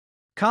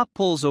cop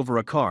pulls over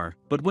a car,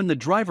 but when the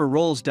driver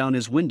rolls down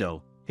his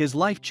window, his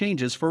life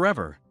changes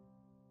forever.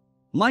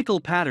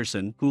 Michael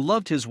Patterson, who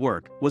loved his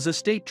work, was a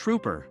state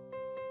trooper.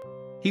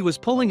 He was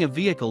pulling a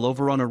vehicle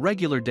over on a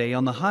regular day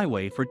on the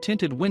highway for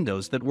tinted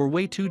windows that were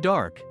way too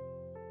dark.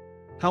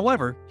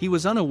 However, he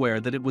was unaware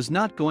that it was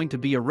not going to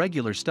be a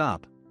regular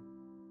stop.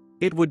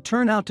 It would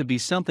turn out to be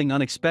something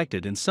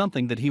unexpected and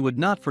something that he would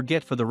not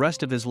forget for the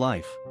rest of his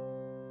life.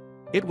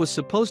 It was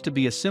supposed to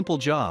be a simple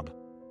job.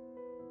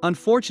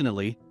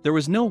 Unfortunately, there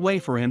was no way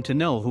for him to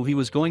know who he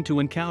was going to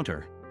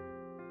encounter.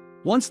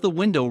 Once the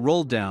window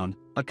rolled down,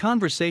 a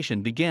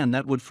conversation began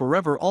that would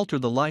forever alter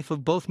the life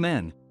of both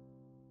men.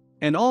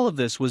 And all of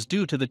this was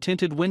due to the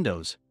tinted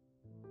windows.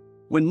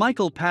 When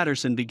Michael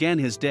Patterson began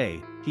his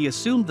day, he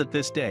assumed that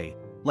this day,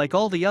 like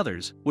all the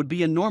others, would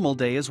be a normal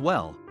day as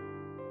well.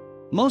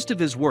 Most of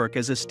his work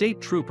as a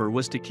state trooper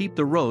was to keep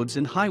the roads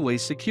and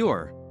highways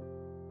secure.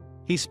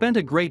 He spent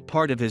a great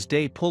part of his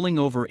day pulling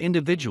over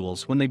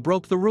individuals when they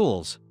broke the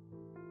rules.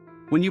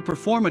 When you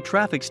perform a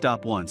traffic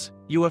stop once,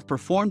 you have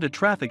performed a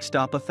traffic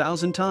stop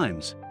 1,000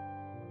 times.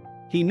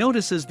 He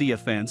notices the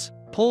offense,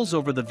 pulls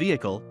over the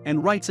vehicle,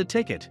 and writes a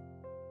ticket.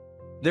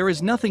 There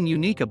is nothing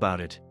unique about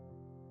it.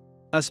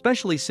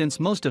 Especially since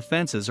most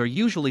offenses are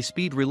usually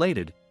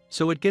speed-related,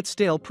 so it gets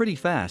stale pretty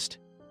fast.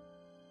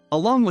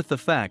 Along with the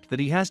fact that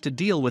he has to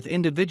deal with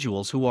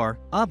individuals who are,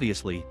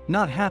 obviously,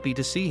 not happy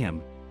to see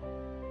him.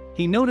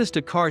 He noticed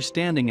a car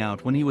standing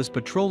out when he was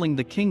patrolling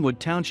the Kingwood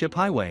Township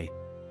Highway.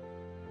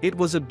 It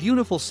was a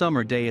beautiful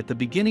summer day at the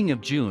beginning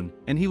of June,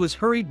 and he was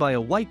hurried by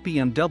a white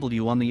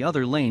BMW on the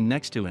other lane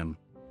next to him.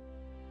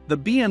 The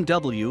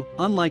BMW,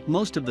 unlike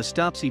most of the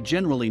stops he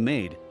generally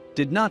made,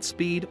 did not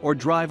speed or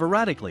drive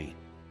erratically.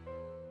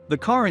 The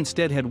car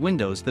instead had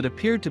windows that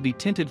appeared to be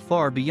tinted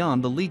far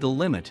beyond the legal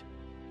limit.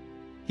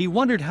 He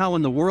wondered how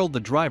in the world the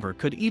driver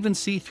could even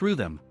see through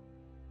them.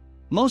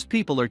 Most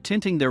people are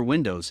tinting their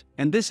windows,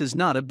 and this is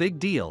not a big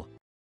deal.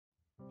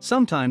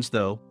 Sometimes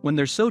though, when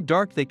they're so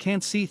dark they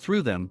can't see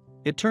through them,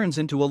 it turns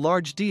into a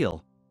large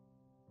deal.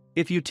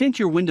 If you tint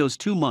your windows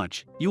too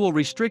much, you will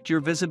restrict your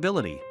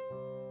visibility.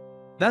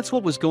 That's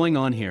what was going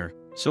on here,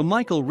 so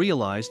Michael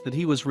realized that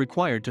he was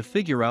required to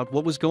figure out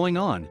what was going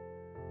on.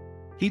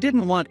 He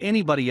didn't want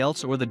anybody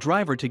else or the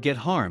driver to get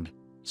harmed,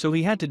 so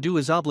he had to do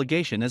his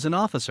obligation as an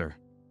officer.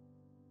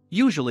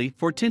 Usually,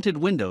 for tinted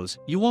windows,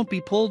 you won't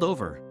be pulled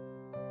over.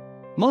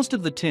 Most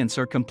of the tints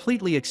are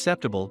completely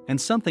acceptable and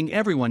something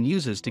everyone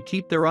uses to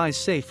keep their eyes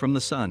safe from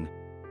the sun.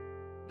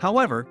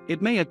 However,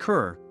 it may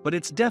occur, but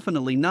it's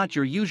definitely not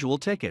your usual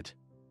ticket.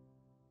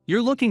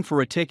 You're looking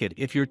for a ticket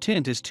if your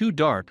tint is too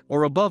dark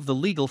or above the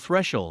legal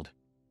threshold.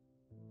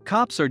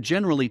 Cops are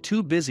generally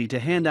too busy to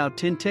hand out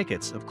tint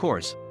tickets, of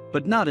course,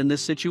 but not in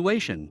this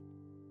situation.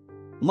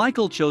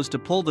 Michael chose to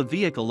pull the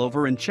vehicle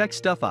over and check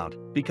stuff out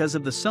because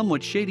of the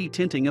somewhat shady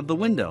tinting of the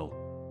window.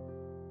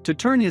 To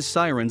turn his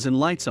sirens and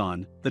lights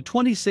on, the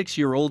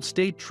 26-year-old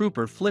state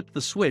trooper flipped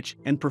the switch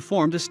and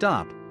performed a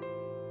stop.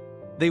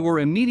 They were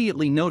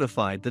immediately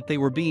notified that they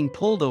were being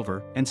pulled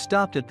over and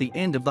stopped at the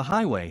end of the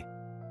highway.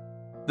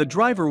 The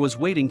driver was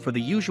waiting for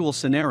the usual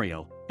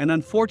scenario, an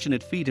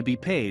unfortunate fee to be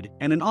paid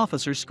and an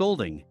officer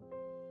scolding.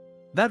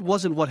 That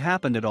wasn't what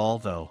happened at all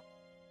though.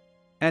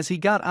 As he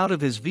got out of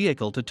his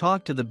vehicle to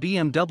talk to the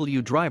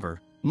BMW driver,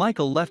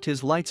 Michael left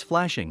his lights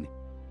flashing.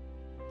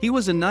 He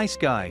was a nice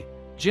guy.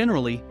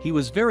 Generally, he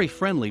was very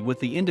friendly with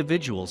the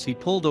individuals he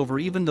pulled over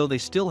even though they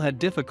still had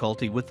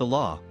difficulty with the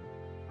law.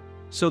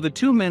 So the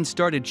two men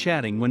started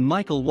chatting when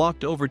Michael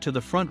walked over to the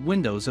front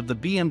windows of the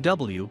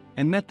BMW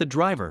and met the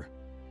driver.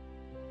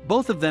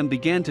 Both of them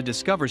began to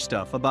discover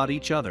stuff about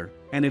each other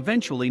and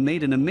eventually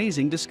made an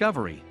amazing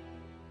discovery.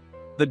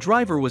 The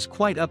driver was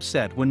quite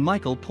upset when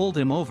Michael pulled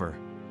him over.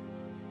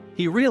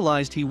 He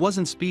realized he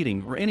wasn't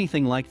speeding or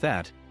anything like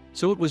that,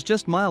 so it was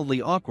just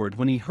mildly awkward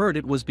when he heard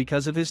it was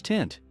because of his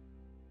tint.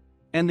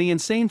 And the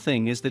insane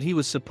thing is that he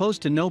was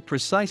supposed to know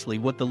precisely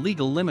what the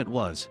legal limit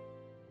was.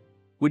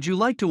 Would you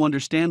like to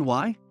understand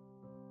why?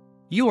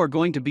 You are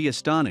going to be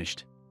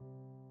astonished.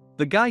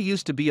 The guy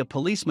used to be a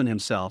policeman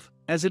himself,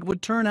 as it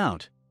would turn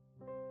out.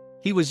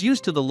 He was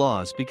used to the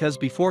laws because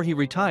before he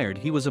retired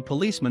he was a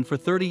policeman for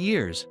 30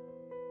 years.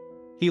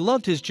 He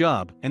loved his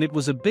job and it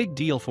was a big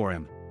deal for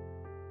him.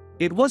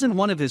 It wasn't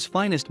one of his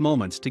finest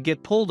moments to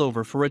get pulled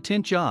over for a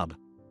tint job.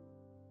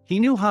 He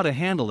knew how to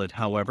handle it,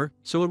 however,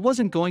 so it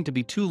wasn't going to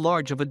be too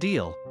large of a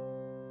deal.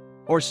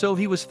 Or so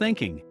he was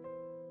thinking.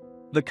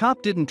 The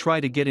cop didn't try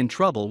to get in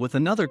trouble with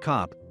another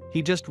cop,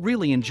 he just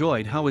really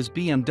enjoyed how his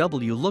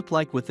BMW looked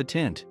like with the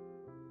tint.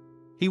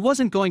 He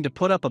wasn't going to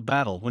put up a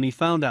battle when he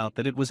found out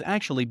that it was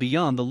actually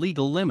beyond the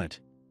legal limit.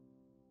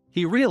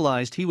 He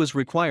realized he was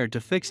required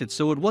to fix it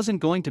so it wasn't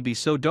going to be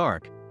so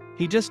dark,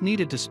 he just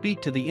needed to speak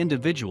to the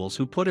individuals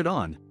who put it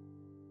on.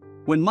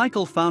 When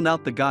Michael found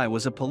out the guy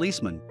was a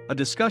policeman, a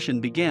discussion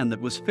began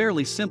that was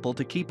fairly simple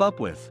to keep up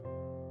with.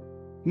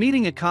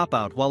 Meeting a cop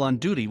out while on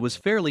duty was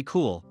fairly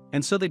cool,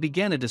 and so they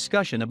began a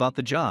discussion about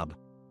the job.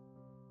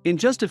 In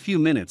just a few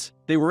minutes,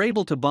 they were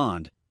able to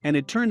bond, and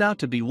it turned out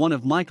to be one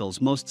of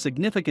Michael's most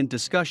significant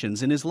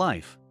discussions in his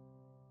life.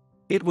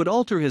 It would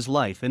alter his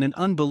life in an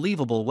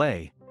unbelievable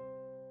way.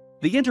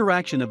 The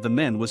interaction of the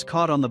men was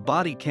caught on the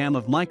body cam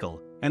of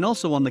Michael, and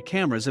also on the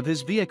cameras of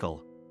his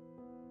vehicle.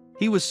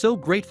 He was so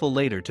grateful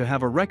later to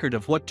have a record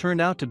of what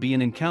turned out to be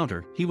an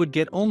encounter he would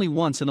get only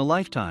once in a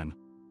lifetime.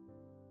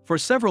 For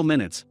several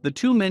minutes, the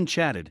two men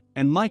chatted,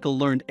 and Michael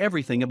learned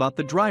everything about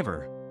the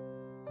driver.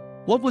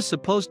 What was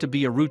supposed to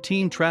be a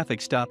routine traffic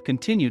stop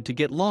continued to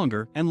get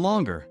longer and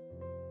longer.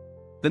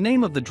 The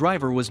name of the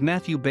driver was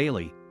Matthew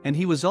Bailey, and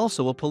he was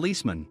also a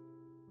policeman.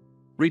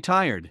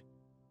 Retired.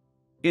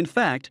 In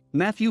fact,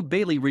 Matthew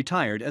Bailey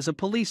retired as a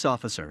police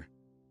officer.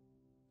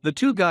 The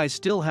two guys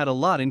still had a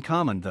lot in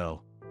common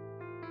though.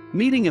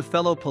 Meeting a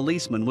fellow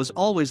policeman was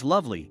always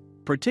lovely,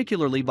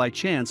 particularly by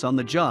chance on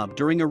the job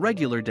during a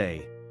regular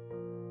day.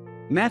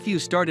 Matthew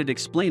started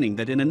explaining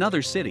that in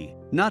another city,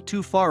 not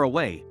too far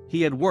away,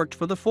 he had worked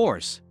for the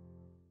force.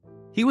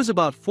 He was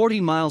about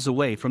 40 miles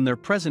away from their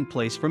present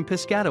place from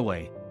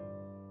Piscataway.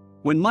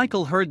 When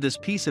Michael heard this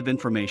piece of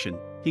information,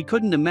 he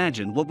couldn't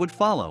imagine what would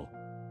follow.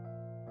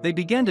 They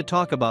began to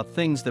talk about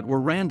things that were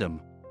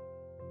random.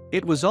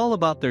 It was all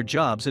about their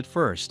jobs at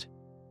first.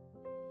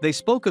 They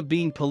spoke of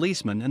being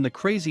policemen and the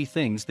crazy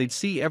things they'd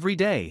see every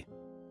day.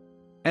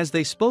 As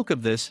they spoke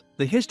of this,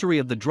 the history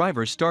of the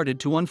driver started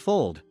to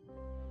unfold.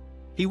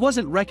 He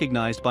wasn't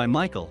recognized by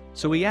Michael,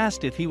 so he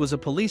asked if he was a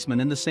policeman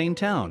in the same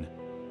town.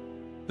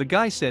 The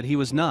guy said he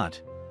was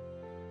not.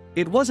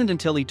 It wasn't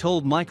until he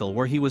told Michael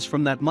where he was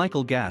from that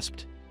Michael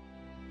gasped.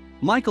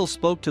 Michael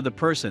spoke to the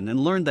person and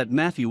learned that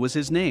Matthew was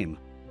his name.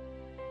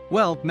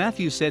 Well,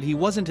 Matthew said he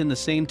wasn't in the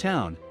same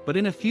town, but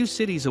in a few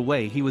cities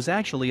away he was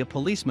actually a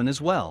policeman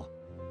as well.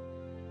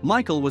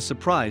 Michael was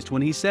surprised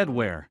when he said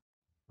where.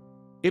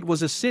 It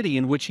was a city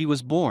in which he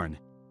was born.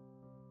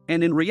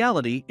 And in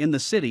reality, in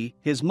the city,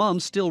 his mom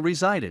still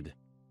resided.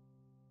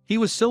 He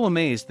was so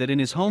amazed that in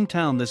his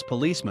hometown this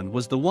policeman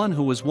was the one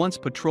who was once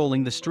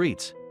patrolling the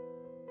streets.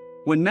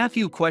 When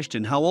Matthew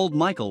questioned how old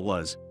Michael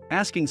was,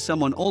 asking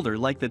someone older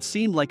like that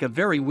seemed like a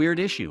very weird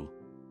issue.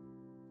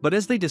 But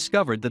as they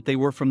discovered that they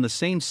were from the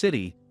same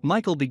city,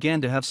 Michael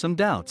began to have some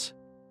doubts.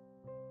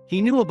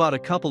 He knew about a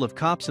couple of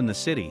cops in the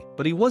city,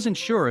 but he wasn't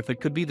sure if it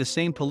could be the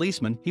same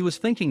policeman he was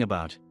thinking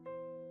about.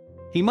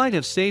 He might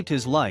have saved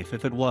his life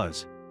if it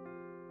was.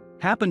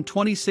 Happened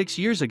 26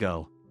 years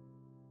ago.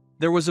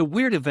 There was a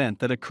weird event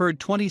that occurred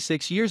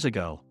 26 years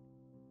ago.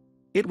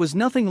 It was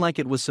nothing like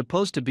it was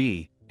supposed to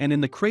be, and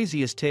in the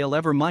craziest tale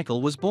ever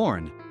Michael was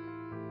born.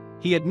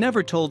 He had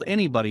never told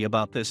anybody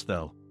about this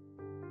though.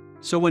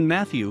 So when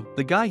Matthew,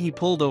 the guy he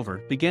pulled over,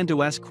 began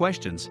to ask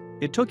questions,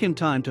 it took him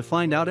time to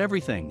find out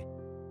everything.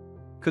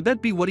 Could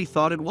that be what he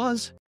thought it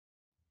was?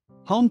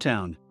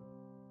 Hometown.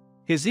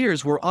 His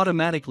ears were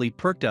automatically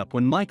perked up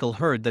when Michael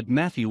heard that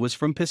Matthew was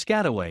from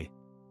Piscataway.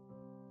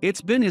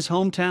 It's been his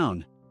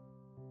hometown.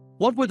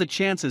 What were the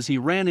chances he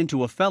ran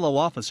into a fellow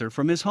officer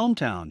from his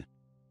hometown?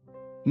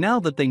 Now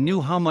that they knew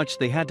how much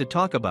they had to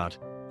talk about,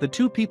 the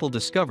two people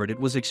discovered it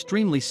was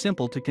extremely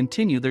simple to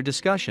continue their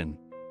discussion.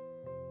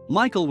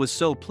 Michael was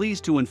so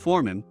pleased to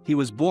inform him he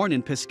was born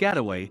in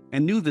Piscataway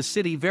and knew the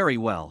city very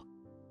well.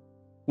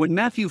 When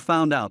Matthew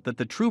found out that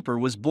the trooper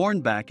was born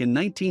back in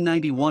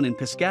 1991 in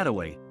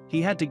Piscataway, he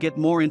had to get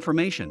more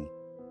information.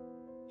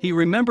 He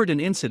remembered an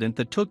incident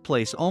that took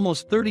place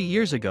almost 30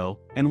 years ago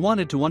and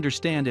wanted to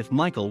understand if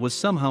Michael was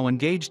somehow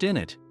engaged in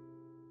it.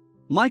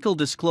 Michael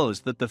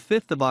disclosed that the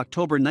 5th of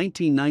October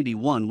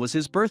 1991 was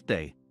his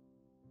birthday.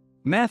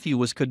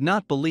 Matthew could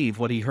not believe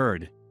what he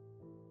heard.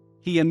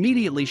 He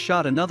immediately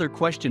shot another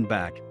question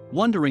back,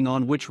 wondering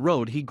on which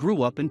road he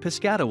grew up in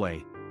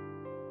Piscataway.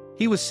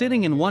 He was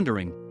sitting and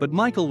wondering, but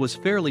Michael was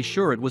fairly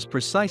sure it was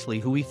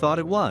precisely who he thought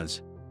it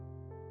was.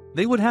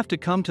 They would have to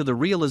come to the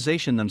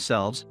realization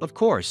themselves, of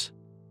course.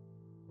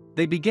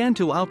 They began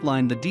to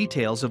outline the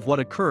details of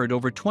what occurred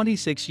over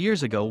 26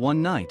 years ago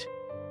one night.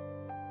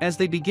 As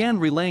they began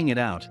relaying it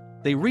out,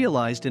 they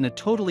realized in a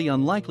totally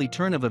unlikely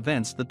turn of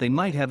events that they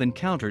might have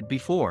encountered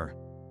before.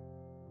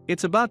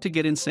 It's about to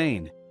get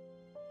insane.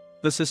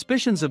 The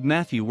suspicions of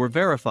Matthew were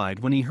verified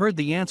when he heard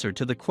the answer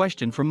to the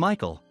question from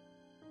Michael.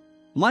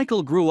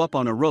 Michael grew up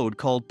on a road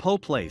called Poe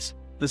Place,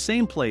 the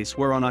same place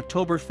where on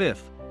October 5,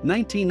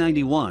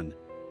 1991,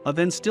 a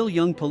then still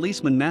young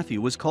policeman Matthew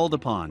was called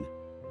upon.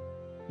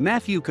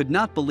 Matthew could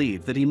not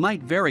believe that he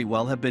might very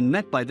well have been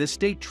met by this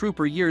state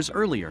trooper years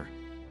earlier.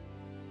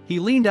 He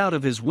leaned out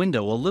of his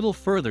window a little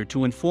further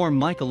to inform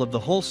Michael of the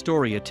whole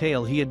story, a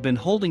tale he had been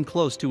holding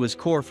close to his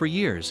core for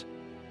years.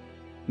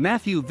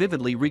 Matthew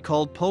vividly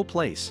recalled Poe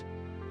Place.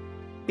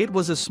 It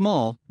was a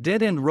small,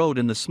 dead-end road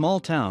in the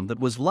small town that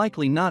was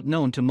likely not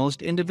known to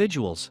most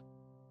individuals.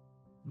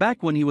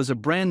 Back when he was a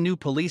brand new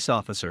police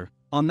officer,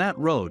 on that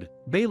road,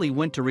 Bailey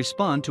went to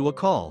respond to a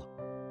call.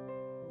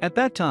 At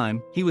that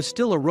time, he was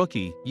still a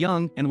rookie,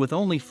 young and with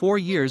only 4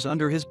 years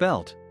under his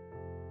belt.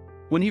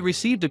 When he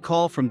received a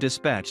call from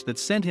dispatch that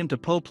sent him to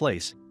Poe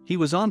Place, he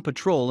was on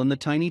patrol in the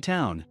tiny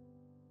town.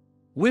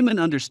 Women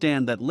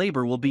understand that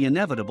labor will be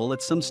inevitable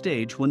at some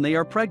stage when they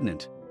are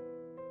pregnant.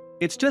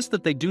 It's just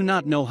that they do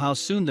not know how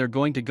soon they're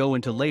going to go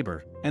into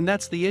labor, and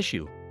that's the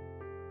issue.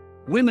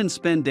 Women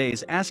spend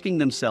days asking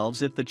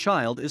themselves if the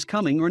child is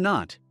coming or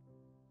not.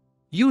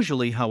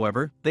 Usually,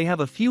 however, they have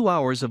a few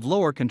hours of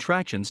lower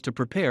contractions to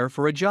prepare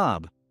for a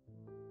job.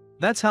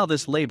 That's how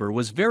this labor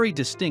was very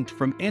distinct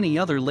from any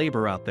other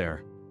labor out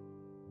there.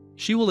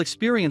 She will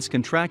experience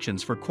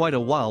contractions for quite a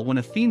while when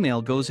a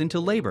female goes into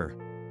labor.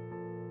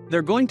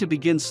 They're going to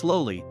begin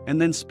slowly and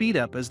then speed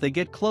up as they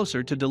get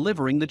closer to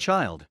delivering the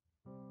child.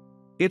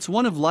 It's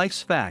one of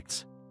life's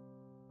facts.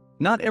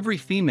 Not every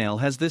female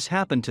has this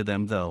happen to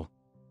them though.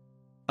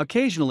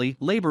 Occasionally,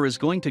 labor is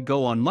going to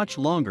go on much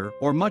longer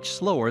or much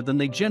slower than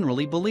they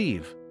generally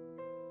believe.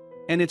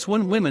 And it's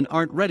when women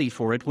aren't ready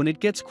for it when it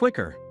gets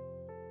quicker.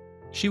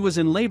 She was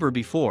in labor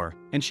before,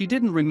 and she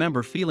didn't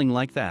remember feeling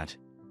like that.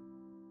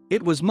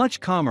 It was much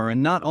calmer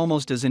and not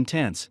almost as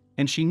intense,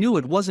 and she knew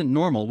it wasn't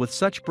normal with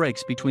such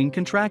breaks between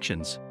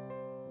contractions.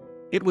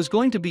 It was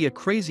going to be a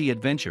crazy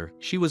adventure,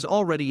 she was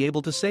already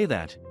able to say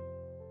that.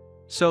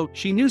 So,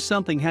 she knew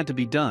something had to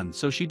be done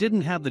so she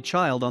didn't have the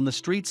child on the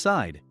street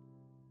side.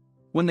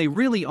 When they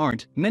really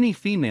aren't, many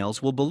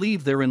females will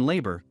believe they're in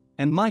labor,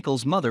 and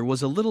Michael's mother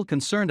was a little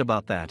concerned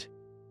about that.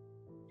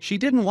 She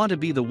didn't want to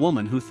be the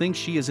woman who thinks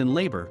she is in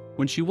labor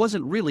when she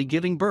wasn't really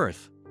giving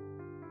birth.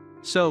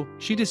 So,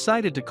 she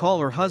decided to call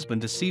her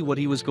husband to see what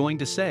he was going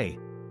to say.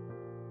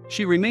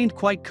 She remained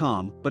quite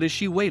calm, but as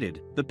she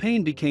waited, the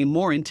pain became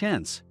more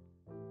intense.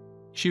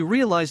 She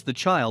realized the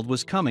child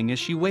was coming as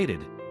she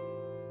waited.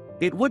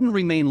 It wouldn't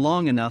remain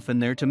long enough in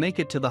there to make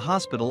it to the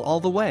hospital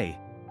all the way.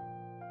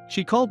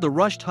 She called the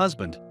rushed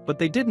husband, but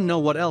they didn't know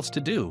what else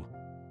to do.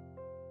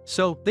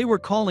 So, they were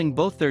calling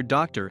both their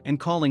doctor and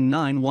calling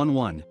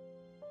 911.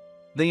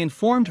 They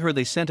informed her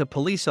they sent a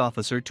police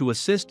officer to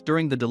assist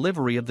during the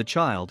delivery of the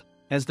child,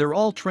 as they're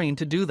all trained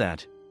to do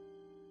that.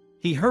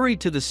 He hurried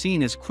to the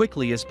scene as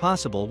quickly as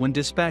possible when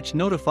dispatch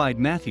notified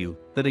Matthew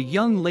that a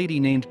young lady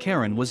named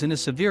Karen was in a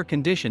severe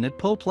condition at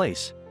Poe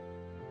Place.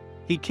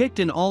 He kicked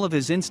in all of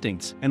his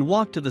instincts and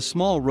walked to the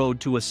small road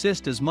to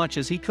assist as much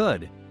as he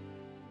could.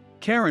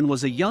 Karen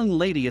was a young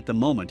lady at the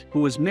moment who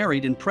was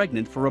married and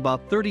pregnant for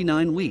about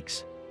 39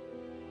 weeks.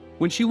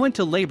 When she went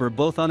to labor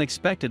both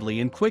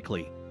unexpectedly and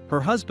quickly, her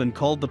husband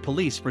called the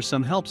police for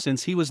some help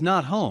since he was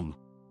not home.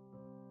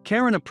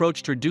 Karen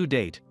approached her due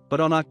date, but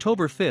on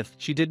October 5th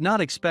she did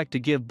not expect to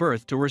give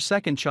birth to her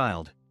second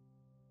child.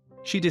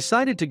 She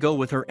decided to go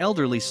with her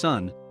elderly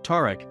son,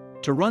 Tarek,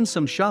 to run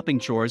some shopping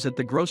chores at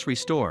the grocery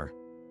store.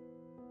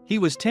 He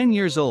was 10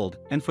 years old,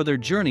 and for their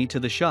journey to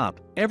the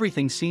shop,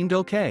 everything seemed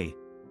okay.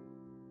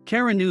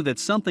 Karen knew that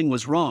something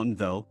was wrong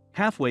though,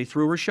 halfway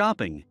through her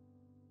shopping.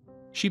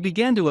 She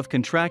began to have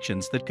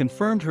contractions that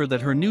confirmed her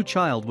that her new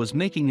child was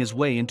making his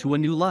way into a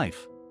new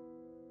life.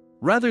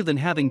 Rather than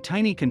having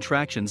tiny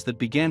contractions that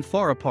began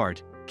far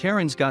apart,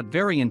 Karen's got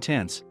very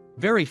intense,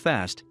 very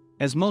fast,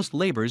 as most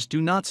labors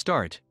do not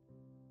start.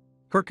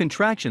 Her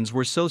contractions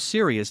were so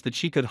serious that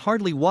she could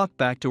hardly walk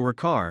back to her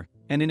car,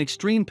 and in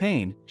extreme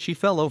pain, she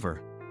fell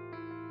over.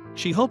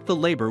 She hoped the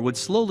labor would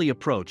slowly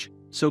approach,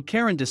 so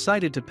Karen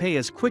decided to pay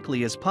as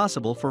quickly as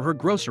possible for her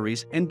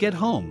groceries and get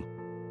home.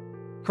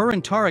 Her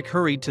and Tarek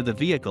hurried to the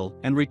vehicle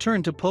and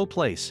returned to Poe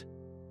Place.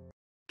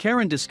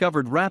 Karen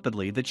discovered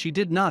rapidly that she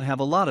did not have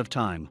a lot of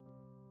time.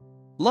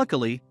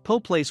 Luckily, Poe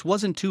Place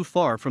wasn't too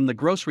far from the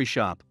grocery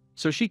shop,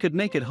 so she could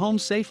make it home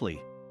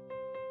safely.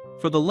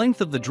 For the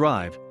length of the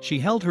drive, she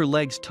held her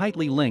legs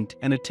tightly linked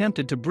and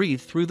attempted to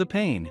breathe through the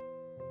pain.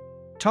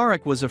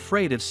 Tarek was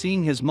afraid of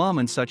seeing his mom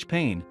in such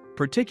pain,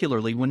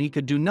 particularly when he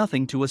could do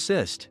nothing to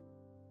assist.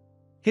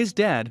 His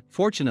dad,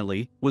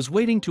 fortunately, was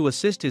waiting to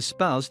assist his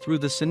spouse through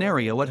the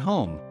scenario at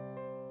home.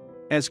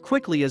 As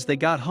quickly as they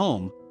got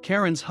home,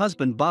 Karen's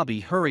husband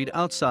Bobby hurried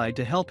outside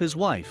to help his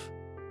wife.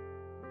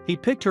 He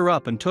picked her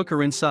up and took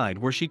her inside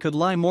where she could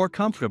lie more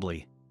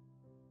comfortably.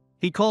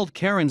 He called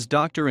Karen's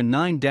doctor and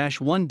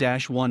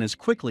 911 as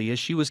quickly as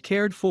she was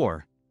cared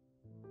for.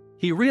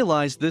 He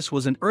realized this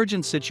was an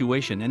urgent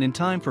situation and in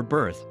time for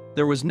birth,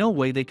 there was no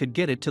way they could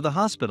get it to the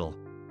hospital.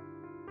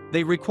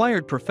 They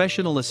required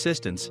professional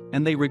assistance,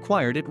 and they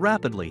required it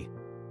rapidly.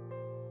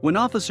 When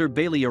Officer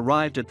Bailey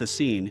arrived at the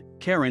scene,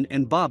 Karen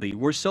and Bobby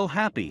were so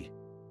happy.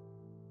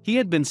 He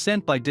had been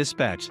sent by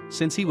dispatch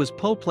since he was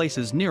Poe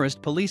Place's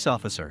nearest police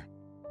officer.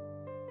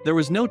 There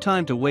was no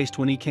time to waste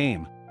when he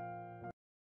came,